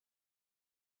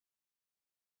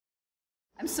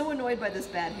I'm so annoyed by this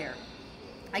bad hair.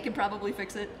 I can probably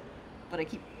fix it, but I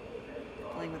keep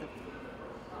playing with it.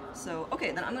 So, okay,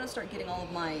 then I'm gonna start getting all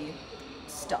of my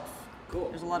stuff. Cool.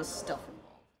 There's a lot of stuff involved.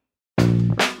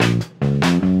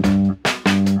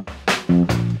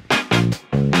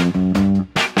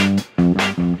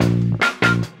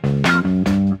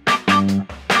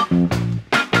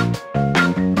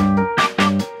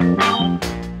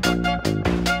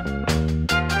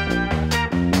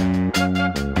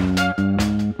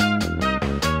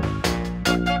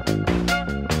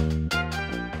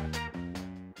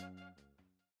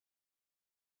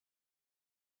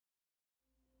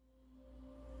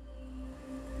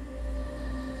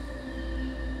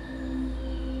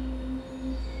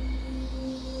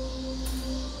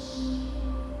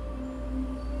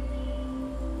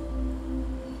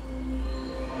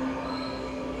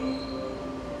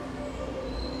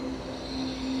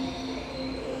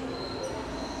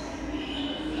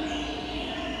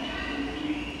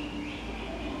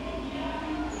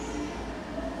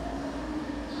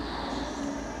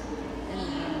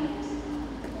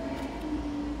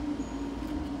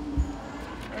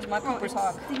 My Cooper's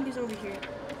hawk. I think it's over here.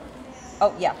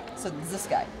 Oh yeah, so this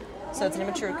guy. So it's an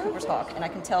immature Cooper's hawk, and I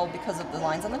can tell because of the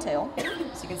lines on the tail.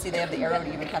 So you can see they have the arrow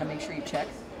to even kind of make sure you check.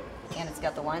 And it's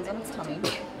got the lines on its tummy,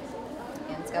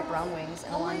 and it's got brown wings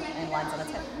and lines on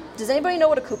its head. Does anybody know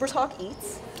what a Cooper's hawk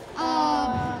eats?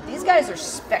 These guys are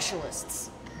specialists.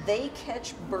 They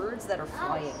catch birds that are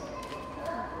flying.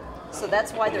 So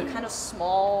that's why they're kind of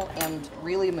small and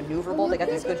really maneuverable. They got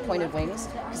these good pointed wings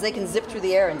because they can zip through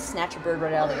the air and snatch a bird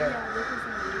right out of the air.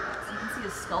 So you can see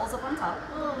his skull's up on top,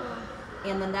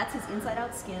 and then that's his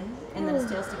inside-out skin, and then his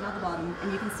tail sticking out the bottom.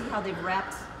 And you can see how they've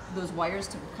wrapped those wires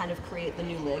to kind of create the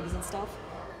new legs and stuff.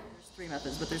 There's 3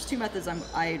 methods, but there's 2 methods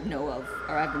I know of,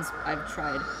 or I've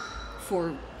tried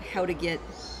for how to get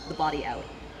the body out.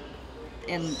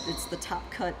 And it's the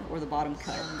top cut or the bottom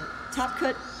cut. Top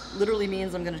cut literally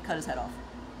means I'm going to cut his head off.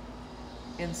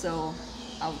 And so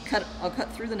I'll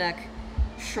cut through the neck,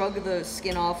 shrug the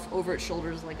skin off over its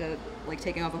shoulders like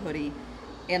taking off a hoodie,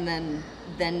 and then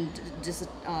just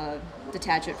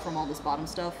detach it from all this bottom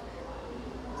stuff.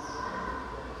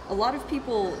 A lot of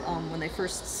people, when they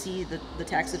first see the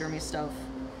taxidermy stuff,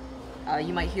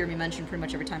 you might hear me mention pretty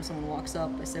much every time someone walks up,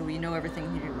 I say, well, you know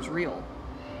everything here is real.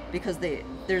 Because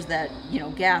there's that,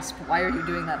 gasp, why are you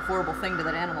doing that horrible thing to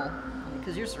that animal?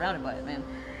 Because you're surrounded by it, man.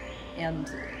 And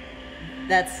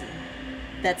that's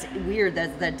weird,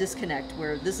 that disconnect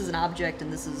where this is an object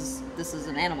and this is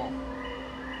an animal.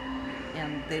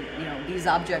 And these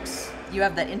objects, you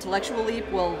have that intellectual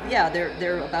leap, well, yeah,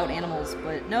 they're about animals,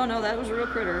 but no, that was a real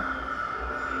critter.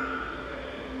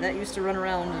 That used to run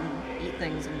around and eat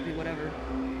things and do whatever.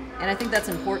 And I think that's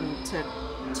important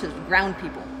to ground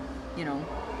people,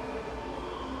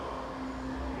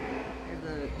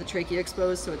 The trachea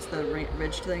exposed, so it's the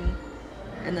ridged thing,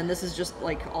 and then this is just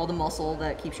like all the muscle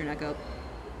that keeps your neck up,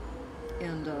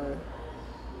 and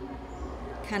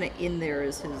kind of in there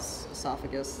is his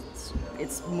esophagus.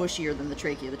 It's mushier than the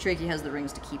trachea. The trachea has the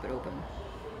rings to keep it open.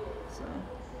 So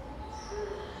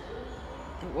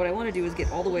and what I want to do is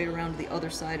get all the way around the other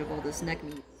side of all this neck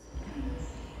meat.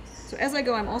 So as I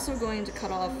go, I'm also going to cut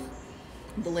off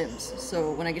the limbs.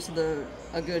 So when I get to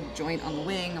a good joint on the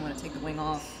wing, I'm going to take the wing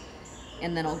off.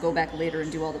 And then I'll go back later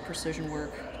and do all the precision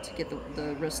work to get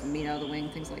the wrist and meat out of the wing,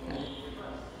 things like that.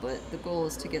 But the goal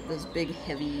is to get this big,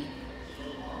 heavy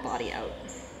body out.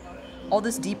 All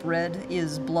this deep red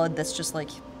is blood that's just like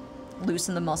loose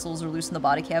in the muscles or loose in the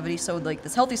body cavity. So like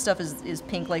this healthy stuff is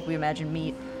pink like we imagine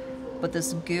meat, but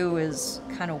this goo is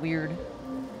kind of weird.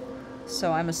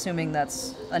 So I'm assuming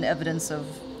that's an evidence of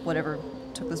whatever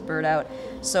took this bird out.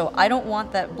 So I don't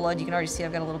want that blood. You can already see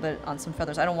I've got a little bit on some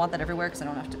feathers. I don't want that everywhere because I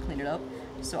don't have to clean it up.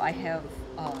 So I have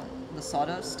the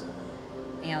sawdust,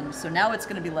 and so now it's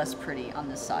going to be less pretty on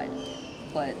this side,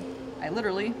 but I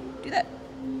literally do that.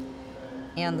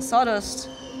 And the sawdust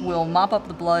will mop up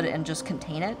the blood and just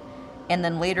contain it, and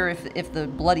then later if the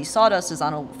bloody sawdust is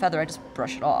on a feather, I just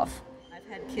brush it off. I've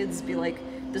had kids be like,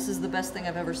 this is the best thing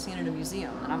I've ever seen in a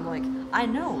museum, and I'm like, I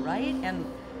know, right?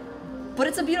 But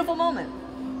it's a beautiful moment,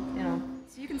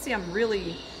 So you can see I'm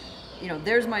really,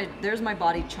 there's my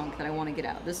body chunk that I want to get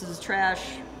out. This is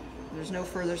trash. There's no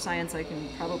further science I can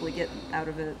probably get out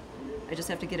of it. I just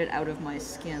have to get it out of my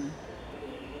skin.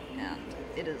 And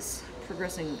it is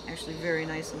progressing actually very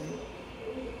nicely.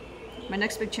 My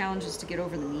next big challenge is to get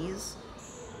over the knees.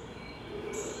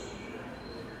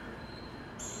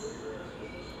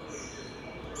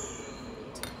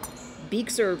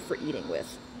 Beaks are for eating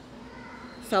with.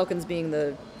 Falcons being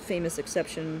the famous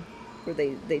exception, where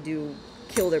they do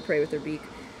kill their prey with their beak.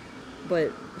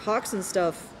 But hawks and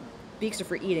stuff, beaks are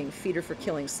for eating, feet are for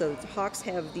killing. So hawks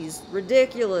have these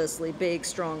ridiculously big,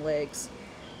 strong legs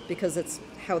because it's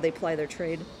how they ply their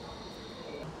trade.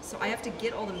 So I have to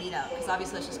get all the meat out because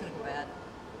obviously that's just going to go bad,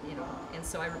 you know. And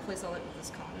so I replace all that with this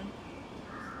cotton.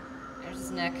 There's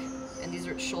his neck, and these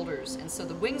are its shoulders. And so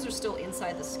the wings are still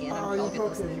inside the skin. I'll get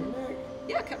those later.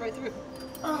 Yeah, cut right through.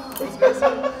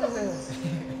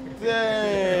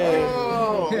 Dang.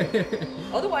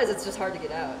 Otherwise, it's just hard to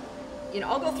get out. You know,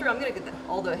 I'll go through. I'm gonna get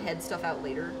all the head stuff out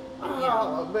later.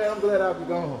 Oh man, I'm glad I'll be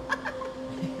gone.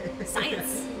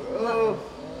 Science. Oh.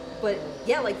 But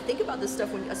yeah, like think about this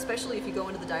stuff when, especially if you go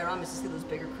into the dioramas, you see those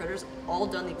bigger critters, all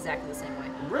done exactly the same way.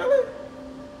 Really?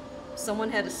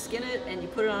 Someone had to skin it, and you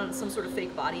put it on some sort of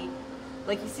fake body.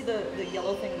 Like you see the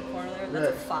yellow thing in the corner there?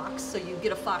 That's a fox. So you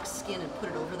get a fox skin and put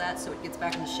it over that so it gets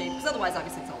back into shape. Because otherwise,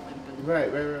 obviously, it's all limp and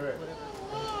Right. whatever.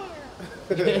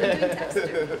 I'm doing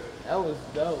taxidermy. That was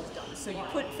dope. So you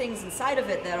put things inside of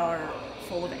it that are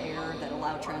full of air, that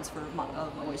allow transfer of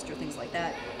moisture, things like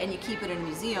that, and you keep it in a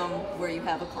museum where you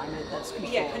have a climate that's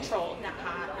controlled. Yeah, controlled, not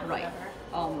hot or right.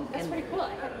 whatever. That's pretty cool.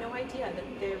 I had no idea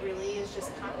that there really is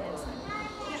just cotton inside.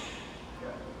 Yeah.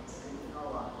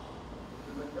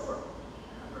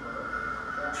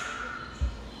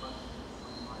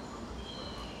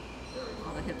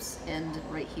 All the hips end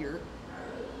right here.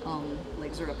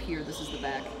 Legs are up here. This is the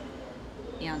back.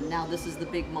 And now this is the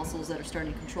big muscles that are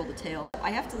starting to control the tail. I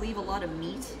have to leave a lot of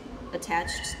meat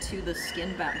attached to the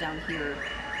skin down here,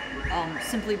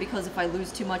 simply because if I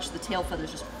lose too much, the tail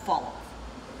feathers just fall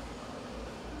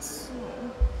off. So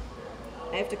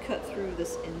I have to cut through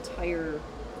this entire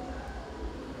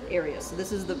area. So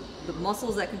this is the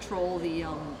muscles that control the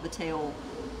tail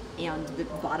and the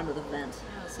bottom of the vent.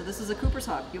 So this is a Cooper's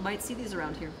hawk. You might see these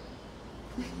around here.